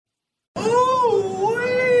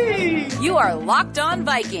are Locked On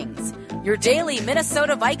Vikings, your daily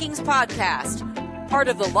Minnesota Vikings podcast, part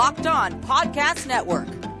of the Locked On Podcast Network,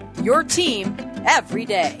 your team every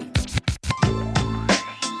day.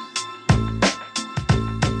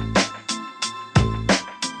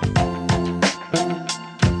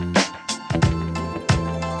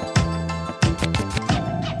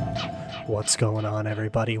 What's going on,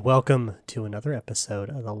 everybody? Welcome to another episode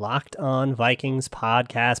of the Locked On Vikings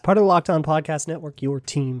podcast, part of the Locked On Podcast Network, your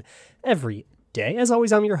team every day. As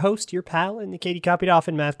always, I'm your host, your pal, and the Katie copied off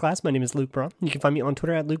in math class. My name is Luke Braun. You can find me on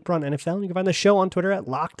Twitter at Luke Braun NFL, and you can find the show on Twitter at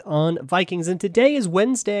Locked On Vikings. And today is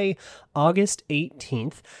Wednesday, August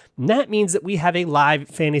 18th. And that means that we have a live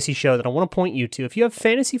fantasy show that I want to point you to. If you have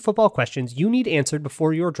fantasy football questions you need answered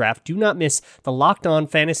before your draft, do not miss the Locked On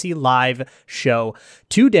Fantasy Live show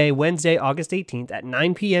today, Wednesday, August 18th at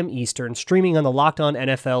 9 p.m. Eastern, streaming on the Locked On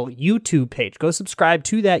NFL YouTube page. Go subscribe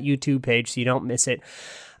to that YouTube page so you don't miss it.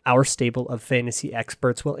 Our stable of fantasy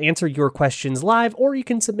experts will answer your questions live, or you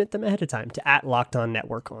can submit them ahead of time to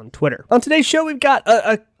 @LockedOnNetwork on Twitter. On today's show, we've got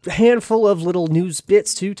a handful of little news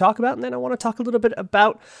bits to talk about, and then I want to talk a little bit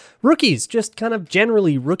about rookies, just kind of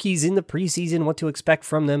generally rookies in the preseason, what to expect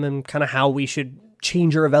from them, and kind of how we should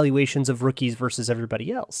change our evaluations of rookies versus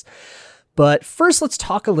everybody else. But first, let's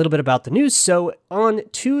talk a little bit about the news. So on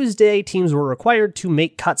Tuesday, teams were required to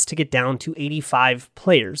make cuts to get down to 85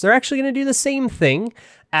 players. They're actually going to do the same thing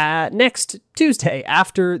next Tuesday.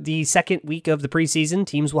 After the second week of the preseason,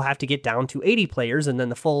 teams will have to get down to 80 players, and then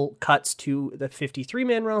the full cuts to the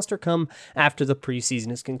 53-man roster come after the preseason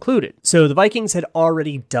is concluded. So the Vikings had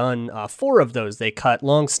already done 4 of those. They cut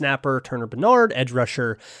long snapper Turner Bernard, edge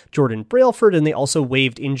rusher Jordan Brailford, and they also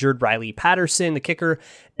waived injured Riley Patterson, the kicker,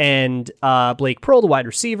 and Blake Pearl, the wide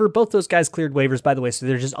receiver. Both those guys cleared waivers, by the way, so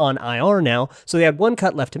they're just on IR now. So they had one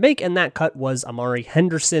cut left to make, and that cut was Amari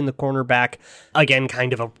Henderson, the cornerback. Again,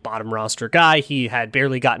 kind of a bottom roster guy. He had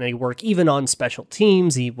barely gotten any work even on special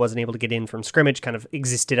teams. He wasn't able to get in from scrimmage, kind of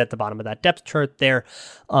existed at the bottom of that depth chart there.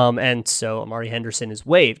 And so Amari Henderson is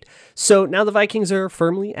waived. So now the Vikings are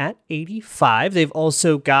firmly at 85. They've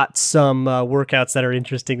also got some workouts that are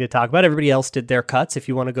interesting to talk about. Everybody else did their cuts. If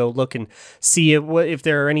you want to go look and see if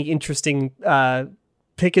there are any interesting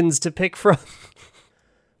pickings to pick from.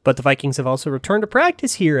 But the Vikings have also returned to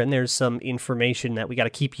practice here, and there's some information that we got to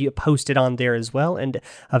keep you posted on there as well. And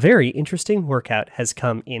a very interesting workout has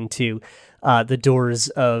come into the doors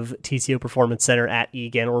of TCO Performance Center at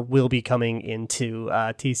Egan, or will be coming into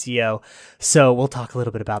TCO. So we'll talk a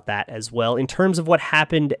little bit about that as well. In terms of what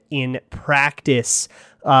happened in practice,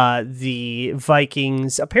 the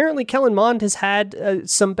Vikings, apparently Kellen Mond has had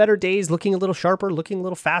some better days, looking a little sharper, looking a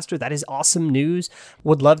little faster. That is awesome news.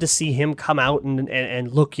 Would love to see him come out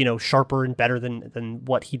and look, sharper and better than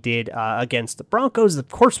what he did against the Broncos. Of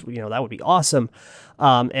course, that would be awesome.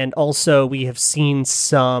 And also we have seen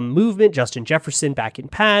some movement. Justin Jefferson back in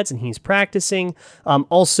pads, and he's practicing.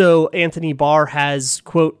 Also, Anthony Barr has,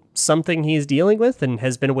 quote, something he's dealing with and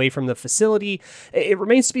has been away from the facility. It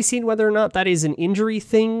remains to be seen whether or not that is an injury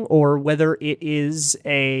thing or whether it is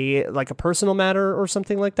a personal matter or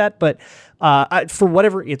something like that. But for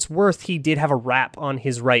whatever it's worth, he did have a wrap on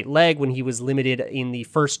his right leg when he was limited in the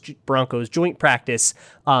first Broncos joint practice.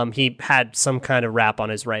 He had some kind of wrap on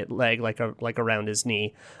his right leg, like around his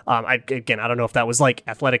knee. I don't know if that was like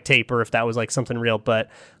athletic tape or if that was like something real, but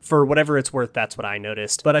for whatever it's worth, that's what I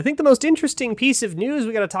noticed. But I think the most interesting piece of news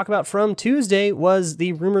we got to talk about from Tuesday was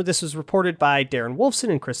the rumor. This was reported by Darren Wolfson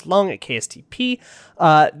and Chris Long at KSTP,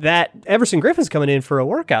 that Everson Griffin's coming in for a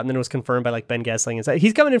workout, and then it was confirmed by Ben Gessling and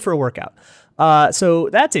he's coming in for a workout. So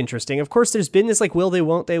that's interesting. Of course, there's been this will they,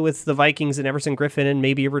 won't they with the Vikings and Everson Griffen, and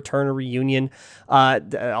maybe a return, a reunion,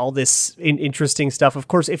 all this interesting stuff. Of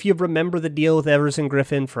course, if you remember the deal with Everson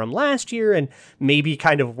Griffen from last year, and maybe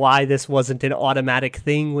kind of why this wasn't an automatic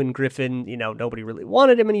thing when Griffen, nobody really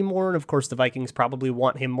wanted him anymore. And of course, the Vikings probably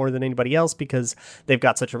want him more than anybody else because they've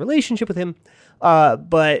got such a relationship with him.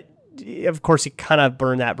 But of course, he kind of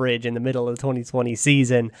burned that bridge in the middle of the 2020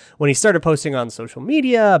 season when he started posting on social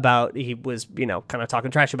media about, he was, kind of talking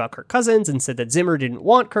trash about Kirk Cousins and said that Zimmer didn't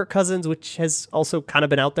want Kirk Cousins, which has also kind of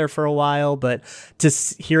been out there for a while. But to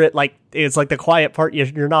hear it it's like the quiet part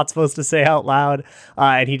you're not supposed to say out loud.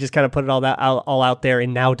 And he just kind of put it all out there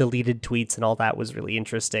in now deleted tweets, and all that was really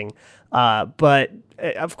interesting. But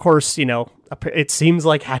of course, it seems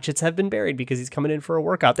like hatchets have been buried because he's coming in for a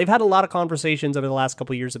workout. They've had a lot of conversations over the last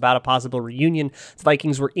couple of years about a possible reunion. The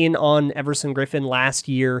Vikings were in on Everson Griffen last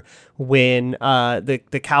year when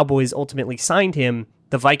the Cowboys ultimately signed him.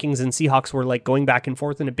 the Vikings and Seahawks were like going back and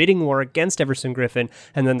forth in a bidding war against Everson Griffen,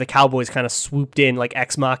 and then the Cowboys kind of swooped in like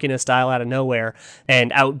Ex Machina style out of nowhere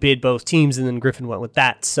and outbid both teams, and then Griffen went with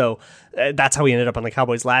that. So that's how we ended up on the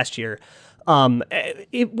Cowboys last year. When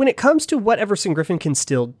it comes to what Everson Griffen can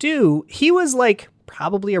still do, he was like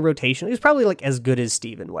probably a rotation. He was probably like as good as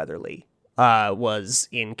Stephen Weatherly was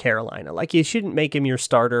in Carolina. Like, you shouldn't make him your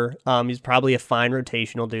starter. He's probably a fine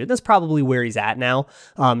rotational dude. That's probably where he's at now,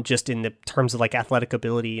 just in the terms of like athletic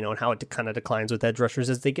ability, you know, and how it kind of declines with edge rushers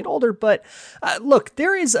as they get older. But look,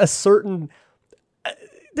 there is a certain,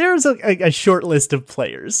 there's a short list of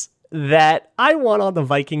players that I want on the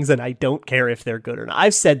Vikings, and I don't care if they're good or not.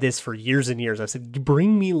 I've said this for years and years. I've said,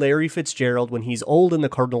 bring me Larry Fitzgerald when he's old and the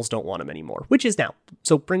Cardinals don't want him anymore, which is now.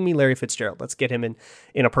 So bring me Larry Fitzgerald. Let's get him in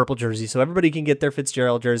a purple jersey so everybody can get their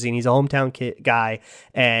Fitzgerald jersey, and he's a hometown guy,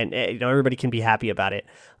 and you know, everybody can be happy about it.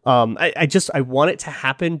 I want it to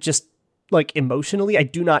happen just like emotionally. I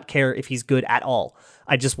do not care if he's good at all.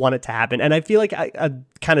 I just want it to happen. And I feel like I'm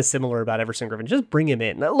kind of similar about Everson Griffen. Just bring him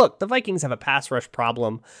in. Now, look, the Vikings have a pass rush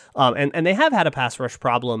problem, and they have had a pass rush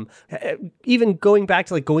problem, even going back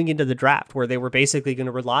to like going into the draft, where they were basically going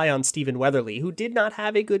to rely on Stephen Weatherly, who did not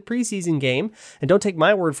have a good preseason game. And don't take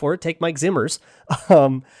my word for it, take Mike Zimmer's.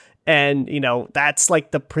 And, you know, that's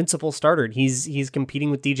like the principal starter. He's competing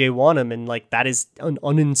with DJ Wanham, and like that is an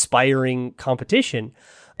uninspiring competition.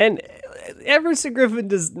 And Everson Griffen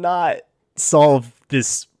does not solve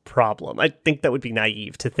this problem. I think that would be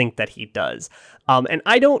naive to think that he does. And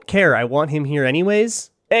I don't care. I want him here anyways.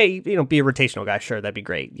 Hey, you know, be a rotational guy. Sure, that'd be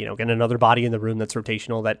great. You know, get another body in the room that's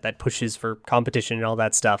rotational, that pushes for competition and all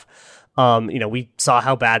that stuff. You know, we saw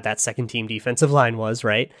how bad that second team defensive line was,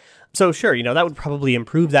 right? So sure, you know, that would probably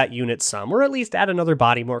improve that unit some, or at least add another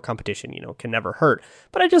body, more competition, you know, can never hurt.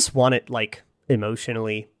 But I just want it like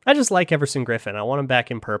emotionally. I just like Everson Griffen. I want him back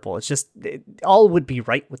in purple. It's just, all would be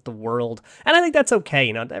right with the world. And I think that's okay.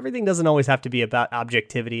 You know, everything doesn't always have to be about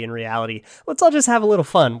objectivity and reality. Let's all just have a little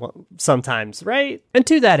fun sometimes, right? And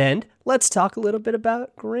to that end, let's talk a little bit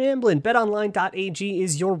about Grambling. BetOnline.ag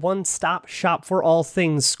is your one-stop shop for all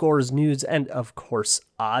things scores, news, and of course,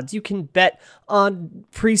 odds. You can bet on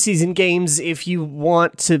preseason games if you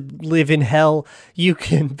want to live in hell. You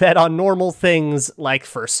can bet on normal things like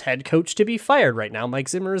first head coach to be fired. Right now, Mike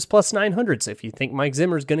Zimmer is plus 900. So if you think Mike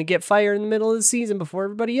Zimmer is going to get fired in the middle of the season before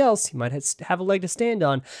everybody else, he might have a leg to stand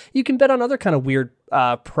on. You can bet on other kind of weird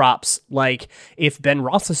props, like if Ben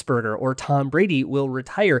Roethlisberger or Tom Brady will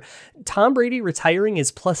retire. Tom Brady retiring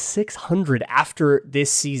is plus 600 after this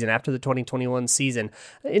season, after the 2021 season.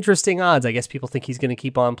 Interesting odds. I guess people think he's going to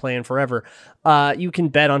keep on playing forever. You can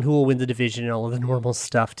bet on who will win the division and all of the normal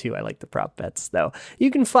stuff too. I like the prop bets though.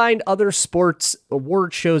 You can find other sports,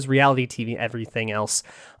 award shows, reality TV, everything else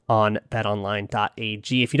on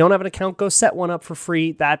betonline.ag. If you don't have an account, go set one up for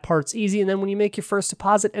free. That part's easy. And then when you make your first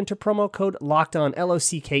deposit, enter promo code LOCKEDON,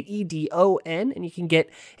 LOCKEDON, and you can get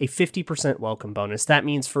a 50% welcome bonus. That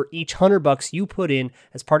means for each $100 you put in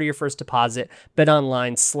as part of your first deposit,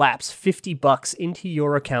 BetOnline slaps $50 into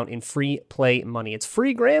your account in free play money. It's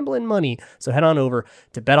free Grambling money. So head on over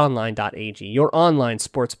to betonline.ag, your online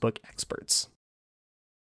sportsbook experts.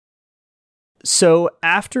 So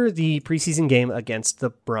after the preseason game against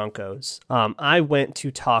the Broncos, I went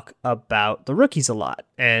to talk about the rookies a lot.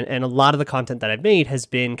 And a lot of the content that I've made has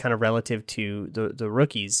been kind of relative to the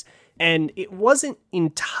rookies. And it wasn't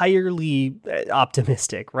entirely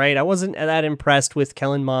optimistic, right? I wasn't that impressed with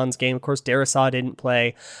Kellen Mond's game. Of course, Darisaw didn't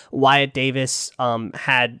play. Wyatt Davis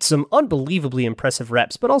had some unbelievably impressive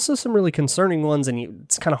reps, but also some really concerning ones. And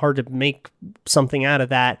it's kind of hard to make something out of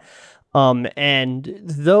that. And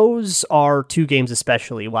those are two games,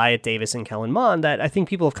 especially Wyatt Davis and Kellen Mond, that I think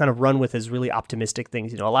people have kind of run with as really optimistic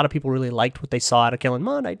things. You know, a lot of people really liked what they saw out of Kellen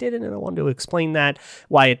Mond. I didn't, and I wanted to explain that.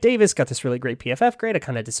 Wyatt Davis got this really great PFF grade. I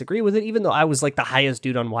kind of disagree with it, even though I was like the highest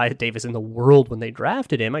dude on Wyatt Davis in the world when they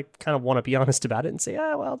drafted him. I kind of want to be honest about it and say,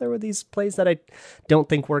 well, there were these plays that I don't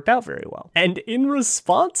think worked out very well. And in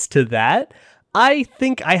response to that, I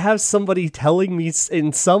think I have somebody telling me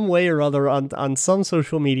in some way or other on some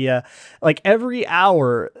social media, like every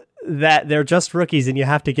hour, that they're just rookies and you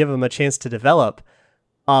have to give them a chance to develop.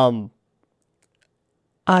 I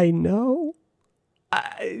know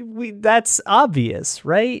that's obvious,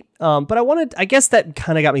 right? But I guess that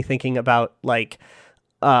kind of got me thinking about like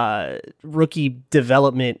rookie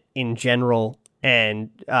development in general. And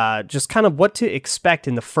just kind of what to expect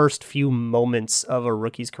in the first few moments of a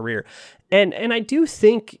rookie's career. And I do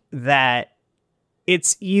think that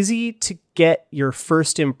it's easy to get your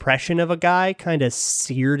first impression of a guy kind of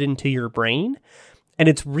seared into your brain. And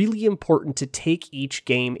it's really important to take each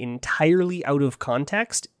game entirely out of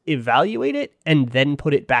context evaluate it and then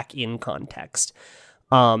put it back in context.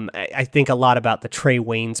 I think a lot about the Trey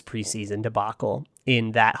Waynes preseason debacle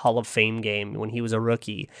in that Hall of Fame game when he was a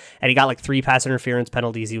rookie, and he got like 3 pass interference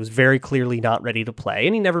penalties. He was very clearly not ready to play,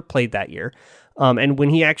 and he never played that year. And when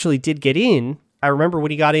he actually did get in, I remember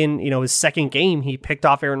when he got in, his second game, he picked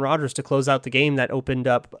off Aaron Rodgers to close out the game that opened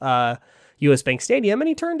up US Bank Stadium, and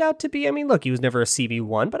he turned out to be, look, he was never a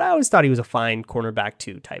CB1, but I always thought he was a fine cornerback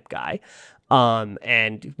 2 type guy.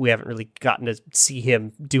 And we haven't really gotten to see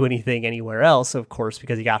him do anything anywhere else, of course,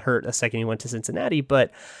 because he got hurt the second he went to Cincinnati.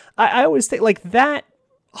 But I always think like that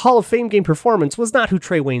Hall of Fame game performance was not who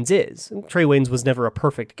Trey Waynes is. And Trey Waynes was never a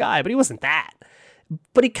perfect guy, but he wasn't that.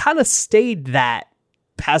 But he kind of stayed that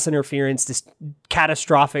pass interference, this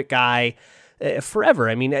catastrophic guy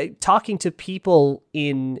forever. Talking to people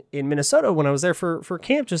in Minnesota when I was there for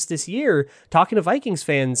camp just this year, talking to Vikings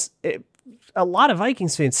fans, a lot of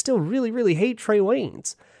Vikings fans still really, really hate Trey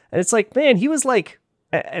Waynes. And it's like, man, he was like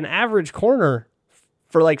an average corner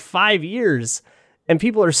for like 5 years. And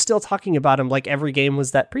people are still talking about him like every game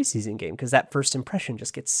was that preseason game, because that first impression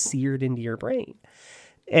just gets seared into your brain.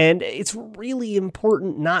 And it's really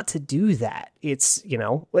important not to do that. It's,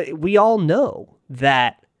 we all know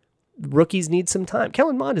that rookies need some time.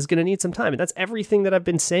 Kellen Mond is going to need some time. And that's everything that I've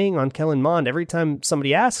been saying on Kellen Mond. Every time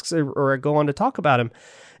somebody asks or I go on to talk about him,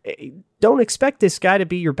 don't expect this guy to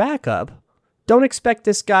be your backup. Don't expect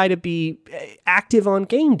this guy to be active on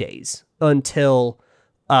game days until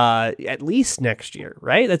at least next year,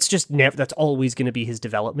 right? That's always going to be his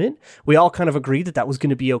development. We all kind of agreed that was going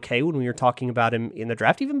to be okay when we were talking about him in the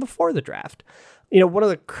draft, even before the draft. One of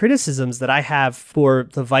the criticisms that I have for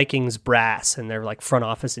the Vikings brass and their like front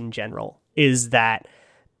office in general is that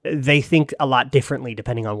they think a lot differently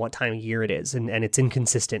depending on what time of year it is, and it's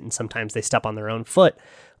inconsistent, and sometimes they step on their own foot.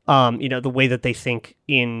 The way that they think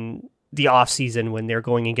in the offseason when they're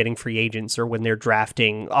going and getting free agents or when they're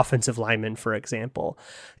drafting offensive linemen, for example,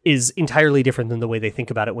 is entirely different than the way they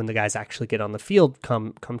think about it when the guys actually get on the field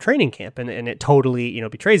come training camp. And it totally,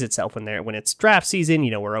 betrays itself when it's draft season.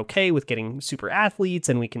 We're okay with getting super athletes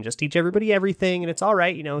and we can just teach everybody everything and it's all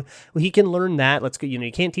right. He can learn that. Let's go,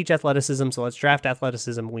 you can't teach athleticism, so let's draft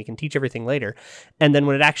athleticism. We can teach everything later. And then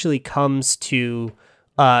when it actually comes to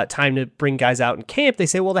time to bring guys out in camp, they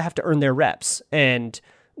say, well, they have to earn their reps. And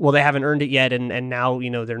well, they haven't earned it yet, and now,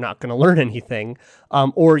 they're not going to learn anything.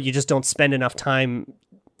 Or you just don't spend enough time,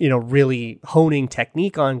 really honing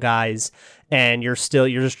technique on guys, and you're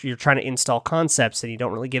trying to install concepts, and you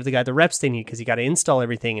don't really give the guy the reps they need because you got to install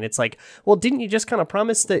everything. And it's like, well, didn't you just kind of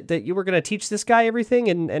promise that you were going to teach this guy everything?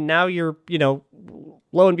 And now you're,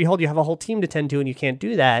 lo and behold, you have a whole team to tend to, and you can't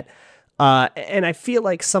do that. And I feel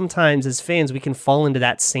like sometimes as fans, we can fall into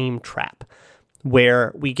that same trap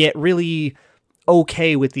where we get really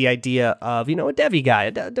okay with the idea of, a devy guy,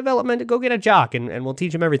 a development, go get a jock and we'll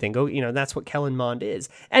teach him everything. Go, that's what Kellen Mond is.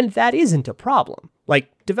 And that isn't a problem.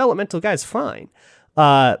 Like, developmental guys, fine.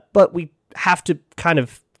 But we have to kind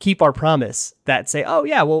of keep our promise that say, oh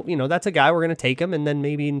yeah, well, that's a guy, we're going to take him. And then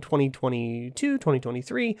maybe in 2022,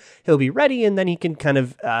 2023, he'll be ready. And then he can kind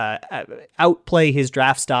of outplay his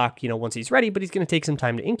draft stock, once he's ready, but he's going to take some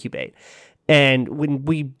time to incubate. And when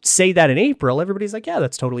we say that in April, everybody's like, yeah,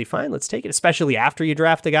 that's totally fine. Let's take it, especially after you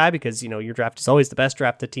draft the guy, because, your draft is always the best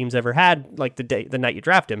draft the team's ever had, like the night you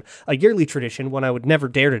draft him. A yearly tradition, one I would never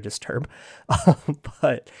dare to disturb.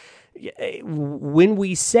 But when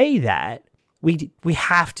we say that, we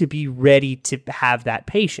have to be ready to have that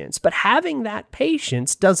patience. But having that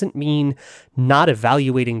patience doesn't mean not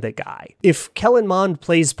evaluating the guy. If Kellen Mond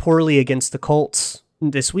plays poorly against the Colts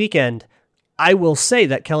this weekend, I will say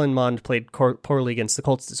that Kellen Mond played poorly against the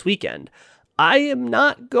Colts this weekend. I am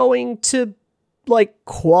not going to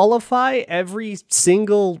qualify every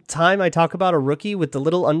single time I talk about a rookie with the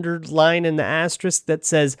little underline and the asterisk that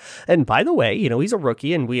says, and by the way, he's a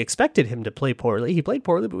rookie and we expected him to play poorly. He played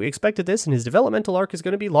poorly, but we expected this, and his developmental arc is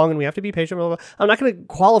going to be long and we have to be patient. Blah, blah, blah. I'm not going to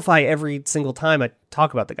qualify every single time I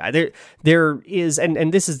talk about the guy. There is,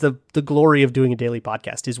 and this is the glory of doing a daily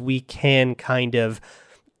podcast, is we can kind of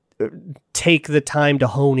take the time to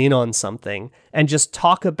hone in on something and just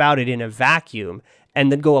talk about it in a vacuum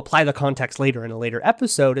and then go apply the context later in a later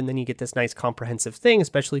episode. And then you get this nice comprehensive thing,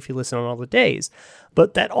 especially if you listen on all the days.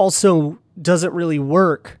 But that also doesn't really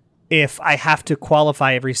work if I have to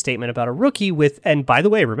qualify every statement about a rookie with, and by the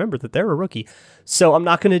way, remember that they're a rookie. So I'm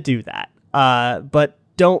not going to do that. But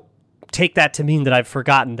don't take that to mean that I've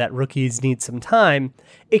forgotten that rookies need some time.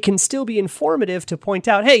 It can still be informative to point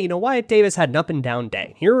out, hey, Wyatt Davis had an up and down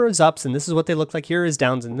day. Here are his ups, and this is what they look like. Here are his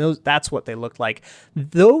downs, and that's what they look like.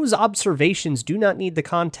 Those observations do not need the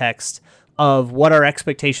context of what our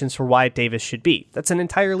expectations for Wyatt Davis should be. That's an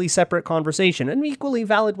entirely separate conversation, an equally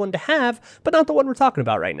valid one to have, but not the one we're talking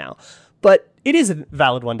about right now. But it is a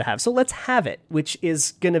valid one to have, so let's have it, which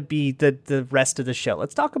is going to be the rest of the show.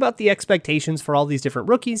 Let's talk about the expectations for all these different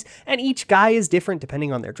rookies, and each guy is different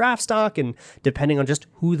depending on their draft stock and depending on just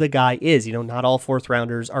who the guy is. You know, not all fourth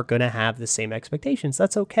rounders are going to have the same expectations.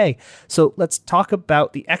 That's okay. So let's talk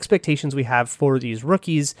about the expectations we have for these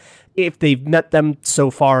rookies, if they've met them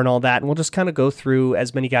so far and all that, and we'll just kind of go through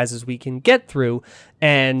as many guys as we can get through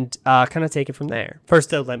and kind of take it from there.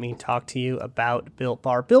 First, though, let me talk to you about Built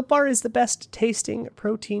Bar. Built Bar is the best tasting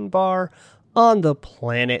protein bar on the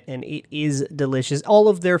planet, and it is delicious. All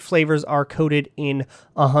of their flavors are coated in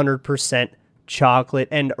 100% chocolate,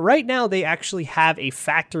 and right now they actually have a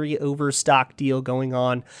factory overstock deal going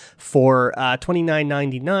on for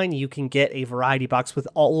 $29.99. You can get a variety box with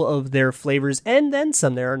all of their flavors and then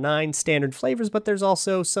some. There are 9 standard flavors, but there's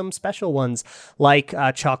also some special ones like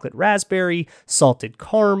chocolate raspberry, salted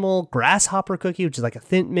caramel, grasshopper cookie, which is like a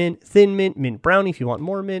thin mint brownie if you want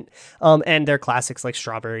more mint, and their classics like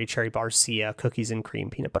strawberry, cherry barcia, cookies and cream,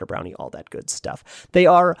 peanut butter brownie, all that good stuff. They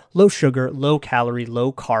are low sugar, low calorie,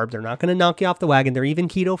 low carb. They're not going to knock you off the wagon. They're even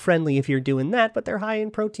keto friendly if you're doing that, but they're high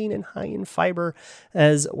in protein and high in fiber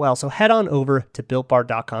as well. So head on over to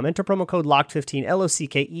builtbar.com, enter promo code LOCKED15,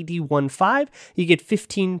 LOCKED15. You get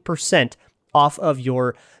 15% off of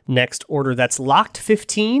your next order. That's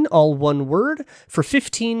LOCKED15, all one word, for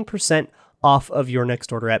 15% off of your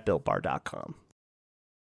next order at builtbar.com.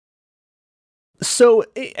 So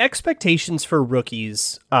expectations for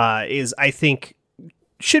rookies is, I think,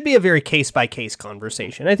 should be a very case-by-case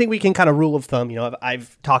conversation. I think we can kind of rule of thumb, you know,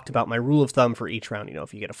 I've talked about my rule of thumb for each round. You know,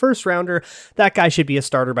 if you get a first rounder, that guy should be a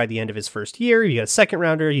starter by the end of his first year. You get a second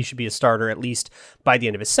rounder, he should be a starter at least by the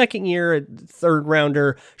end of his second year. A third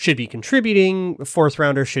rounder should be contributing. A fourth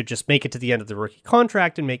rounder should just make it to the end of the rookie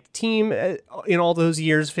contract and make the team in all those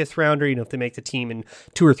years. Fifth rounder, you know, if they make the team in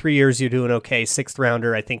 2 or 3 years, you're doing okay. Sixth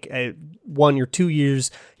rounder, I think 1 or 2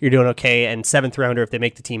 years, you're doing okay. And seventh rounder, if they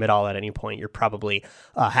make the team at all at any point, you're probably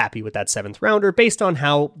happy with that seventh rounder based on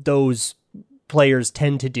how those players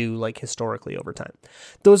tend to do, like, historically over time.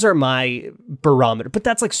 Those are my barometer, but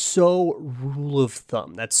that's like so rule of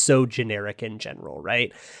thumb. That's so generic in general,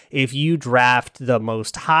 right? If you draft the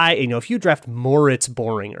most high, you know, if you draft Moritz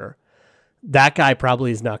Boringer, that guy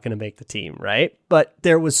probably is not going to make the team, right? But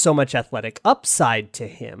there was so much athletic upside to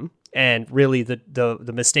him. And really,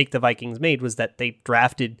 the mistake the Vikings made was that they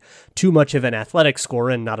drafted too much of an athletic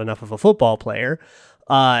scorer and not enough of a football player.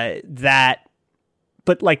 But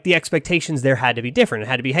like the expectations there had to be different. It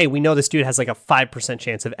had to be, hey, we know this dude has like a 5%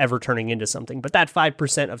 chance of ever turning into something, but that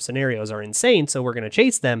 5% of scenarios are insane. So we're going to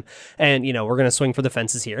chase them and, you know, we're going to swing for the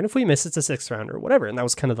fences here. And if we miss, it's a sixth rounder or whatever. And that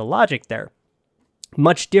was kind of the logic there.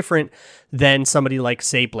 Much different than somebody like,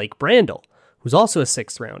 say, Blake Brandel, who's also a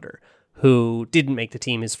sixth rounder, who didn't make the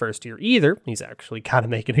team his first year either. He's actually kind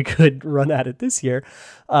of making a good run at it this year.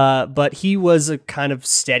 But he was a kind of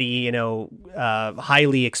steady, you know,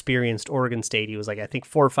 highly experienced Oregon State. He was like, I think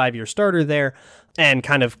 4 or 5 year starter there and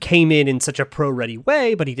kind of came in such a pro-ready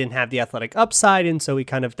way, but he didn't have the athletic upside. And so he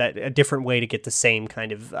kind of a different way to get the same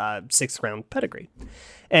kind of sixth round pedigree.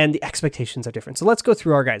 And the expectations are different. So let's go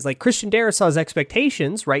through our guys. Like Christian Darrisaw's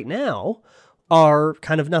expectations right now are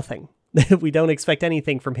kind of nothing. We don't expect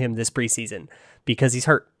anything from him this preseason because he's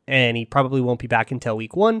hurt and he probably won't be back until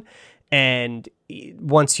week 1. And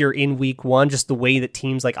once you're in week 1, just the way that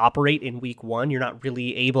teams like operate in week 1, you're not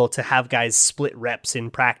really able to have guys split reps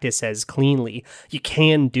in practice as cleanly. You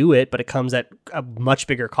can do it, but it comes at a much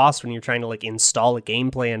bigger cost when you're trying to like install a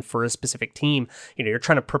game plan for a specific team. You know, you're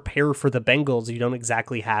trying to prepare for the Bengals. You don't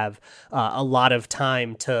exactly have a lot of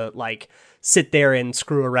time to like sit there and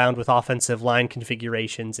screw around with offensive line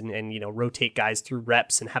configurations and you know, rotate guys through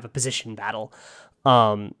reps and have a position battle.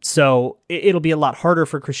 So it'll be a lot harder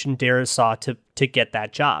for Christian Darrisaw to get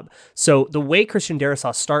that job. So the way Christian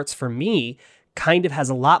Darrisaw starts for me kind of has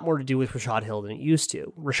a lot more to do with Rashad Hill than it used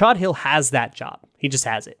to. Rashad Hill has that job. He just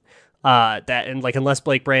has it. And like, unless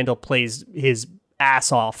Blake Brandel plays his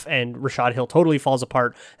ass off and Rashad Hill totally falls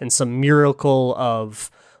apart and some miracle of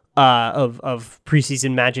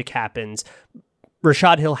preseason magic happens,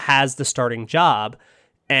 Rashad Hill has the starting job,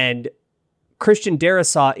 and Christian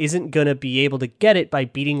Darrisaw isn't going to be able to get it by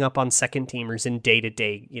beating up on second teamers in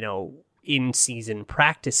day-to-day, you know, in-season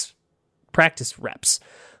practice reps.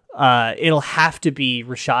 it'll have to be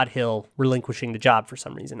Rashad Hill relinquishing the job for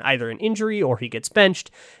some reason, either an injury or he gets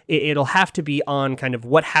benched. It'll have to be on kind of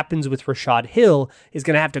what happens with Rashad Hill is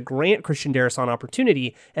going to have to grant Christian Darrisaw an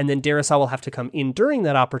opportunity, and then Darrisaw will have to come in during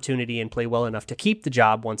that opportunity and play well enough to keep the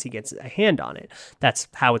job once he gets a hand on it. That's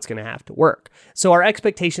how it's going to have to work. So our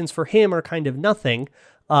expectations for him are kind of nothing.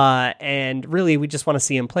 And really, we just want to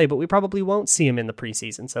see him play, but we probably won't see him in the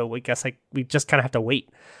preseason. So we guess we just kind of have to wait.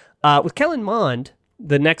 With Kellen Mond,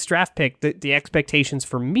 the next draft pick, the expectations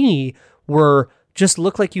for me were just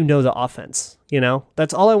look like you know the offense.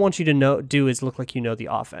 That's all I want you to do is look like you know the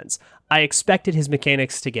offense. I expected his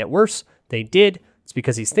mechanics to get worse. They did. It's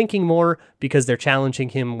because he's thinking more, because they're challenging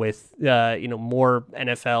him with, more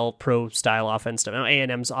NFL pro style offense.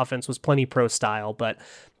 A&M's offense was plenty pro style, but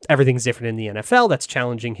everything's different in the NFL. That's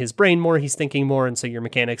challenging his brain more. He's thinking more. And so your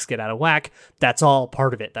mechanics get out of whack. That's all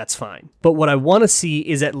part of it. That's fine. But what I want to see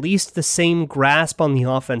is at least the same grasp on the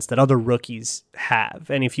offense that other rookies have.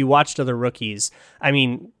 And if you watched other rookies,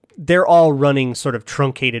 they're all running sort of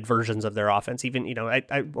truncated versions of their offense. Even,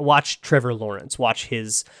 I watched Trevor Lawrence, watch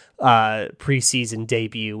his preseason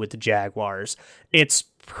debut with the Jaguars. It's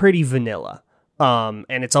pretty vanilla. And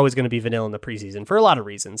it's always going to be vanilla in the preseason for a lot of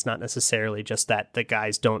reasons, not necessarily just that the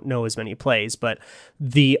guys don't know as many plays, but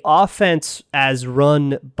the offense as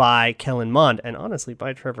run by Kellen Mond, and honestly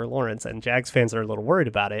by Trevor Lawrence, and Jags fans are a little worried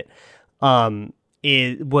about it,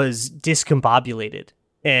 it was discombobulated.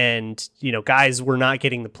 And, guys were not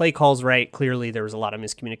getting the play calls right. Clearly, there was a lot of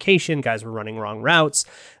miscommunication. Guys were running wrong routes.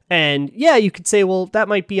 And yeah, you could say, well, that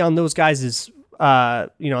might be on those guys'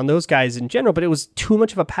 on those guys in general, but it was too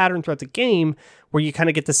much of a pattern throughout the game where you kind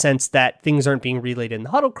of get the sense that things aren't being relayed in the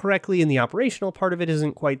huddle correctly and the operational part of it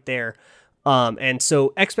isn't quite there. And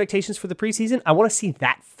so expectations for the preseason, I want to see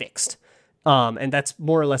that fixed. And that's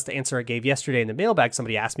more or less the answer I gave yesterday in the mailbag.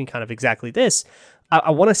 Somebody asked me kind of exactly this.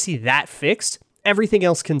 I want to see that fixed. Everything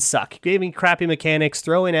else can suck. Give me crappy mechanics,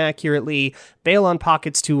 throw in accurately, bail on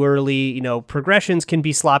pockets too early, progressions can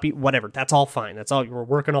be sloppy, whatever. That's all fine. That's all. We're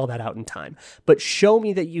working all that out in time. But show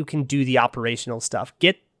me that you can do the operational stuff.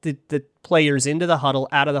 Get the players into the huddle,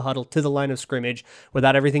 out of the huddle, to the line of scrimmage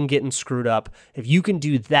without everything getting screwed up. If you can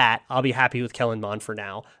do that, I'll be happy with Kellen Mond for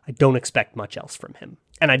now. I don't expect much else from him.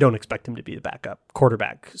 And I don't expect him to be the backup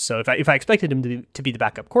quarterback. So if I expected him to be the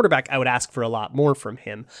backup quarterback, I would ask for a lot more from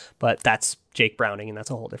him. But that's Jake Browning, and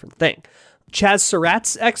that's a whole different thing. Chaz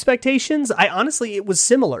Surratt's expectations, it was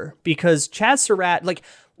similar, because Chaz Surratt,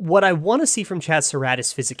 what I want to see from Chaz Surratt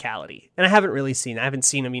is physicality. And I haven't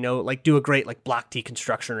seen him, do a great, block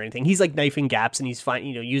deconstruction or anything. He's, knifing gaps, and he's fine,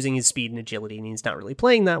 using his speed and agility, and he's not really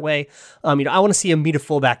playing that way. I want to see him meet a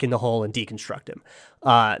fullback in the hole and deconstruct him.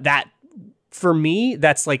 For me,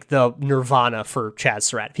 that's the nirvana for Chaz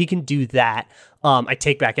Surratt. If he can do that, I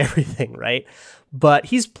take back everything, right? But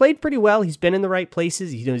he's played pretty well. He's been in the right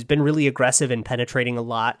places. He's been really aggressive and penetrating a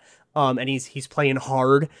lot. And he's playing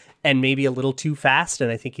hard and maybe a little too fast.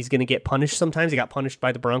 And I think he's going to get punished sometimes. He got punished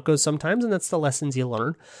by the Broncos sometimes, and that's the lessons you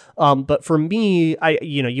learn. But for me,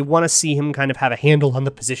 you want to see him kind of have a handle on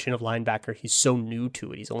the position of linebacker. He's so new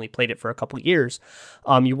to it. He's only played it for a couple of years.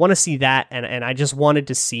 You want to see that. And I just wanted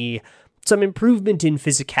to see some improvement in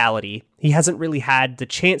physicality. He hasn't really had the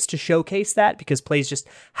chance to showcase that because plays just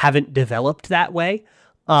haven't developed that way.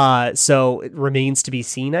 So it remains to be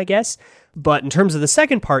seen, I guess. But in terms of the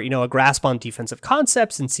second part, a grasp on defensive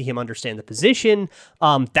concepts and see him understand the position,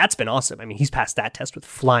 that's been awesome. He's passed that test with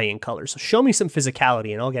flying colors. So show me some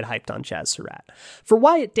physicality and I'll get hyped on Chaz Surratt. For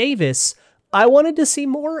Wyatt Davis, I wanted to see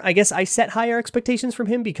more. I guess I set higher expectations from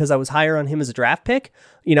him because I was higher on him as a draft pick.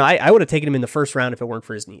 I would have taken him in the first round if it weren't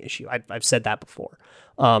for his knee issue. I've said that before.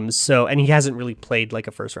 And he hasn't really played like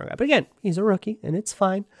a first round guy. But again, he's a rookie and it's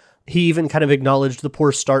fine. He even kind of acknowledged the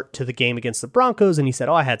poor start to the game against the Broncos. And he said,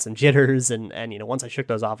 I had some jitters. And once I shook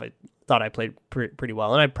those off, I thought I played pretty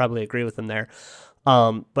well. And I probably agree with him there.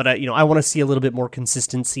 But I want to see a little bit more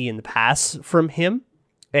consistency in the pass from him.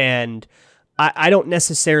 And I don't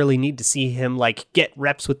necessarily need to see him get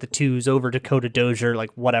reps with the twos over Dakota Dozier,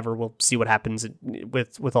 whatever. We'll see what happens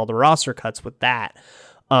with all the roster cuts with that.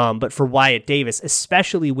 But for Wyatt Davis,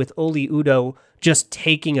 especially with Oli Udoh just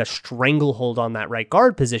taking a stranglehold on that right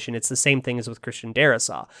guard position, it's the same thing as with Christian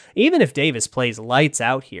Darrisaw. Even if Davis plays lights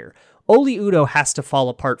out here, Oli Udoh has to fall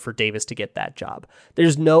apart for Davis to get that job.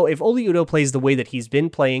 If Oli Udoh plays the way that he's been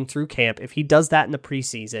playing through camp, if he does that in the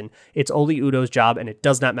preseason, it's Oli Udoh's job, and it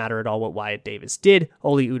does not matter at all what Wyatt Davis did.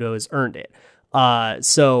 Oli Udoh has earned it.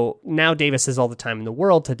 So now Davis has all the time in the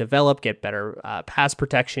world to develop, get better pass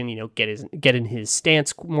protection, get in his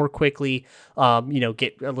stance more quickly,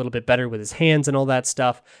 get a little bit better with his hands and all that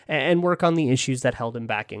stuff, and work on the issues that held him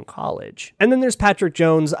back in college. And then there's Patrick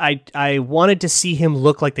Jones. I wanted to see him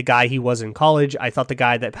look like the guy he was in college. I thought the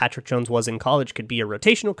guy that Patrick Jones was in college could be a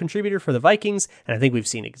rotational contributor for the Vikings, and I think we've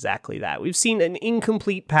seen exactly that. We've seen an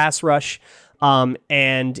incomplete pass rush,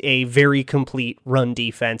 and a very complete run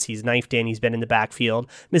defense. He's knifed in. He's been in the backfield.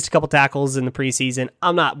 Missed a couple tackles in the preseason.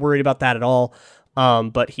 I'm not worried about that at all.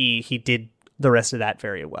 But he did the rest of that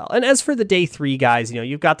very well. And as for the day 3 guys,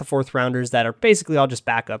 you've got the 4th rounders that are basically all just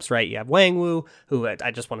backups, right? You have Wangwu, who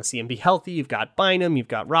I just want to see him be healthy. You've got Bynum, you've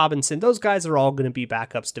got Robinson. Those guys are all going to be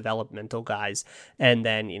backups, developmental guys. And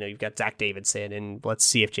then, you've got Zach Davidson, and let's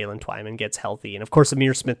see if Jalen Twyman gets healthy. And of course,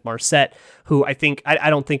 Amir Smith-Marset, who I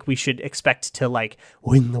don't think we should expect to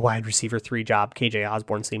win the wide receiver 3 job. KJ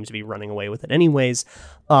Osborne seems to be running away with it anyways.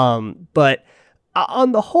 But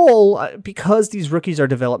on the whole, because these rookies are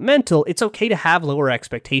developmental, it's okay to have lower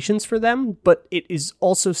expectations for them, but it is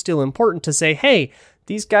also still important to say, hey,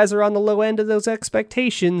 these guys are on the low end of those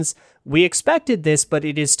expectations. We expected this, but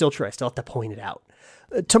it is still true. I still have to point it out.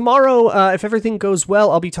 Tomorrow, if everything goes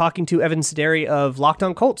well, I'll be talking to Evan Sideri of Locked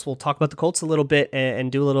On Colts. We'll talk about the Colts a little bit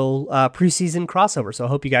and do a little preseason crossover. So I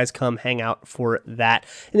hope you guys come hang out for that.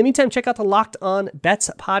 In the meantime, check out the Locked On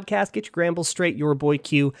Bets podcast. Get your gambles straight. Your boy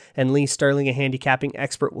Q and Lee Sterling, a handicapping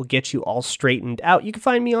expert, will get you all straightened out. You can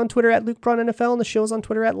find me on Twitter at Luke Braun NFL, and the show's on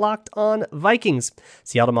Twitter at Locked On Vikings.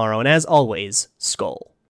 See y'all tomorrow. And as always, Skol.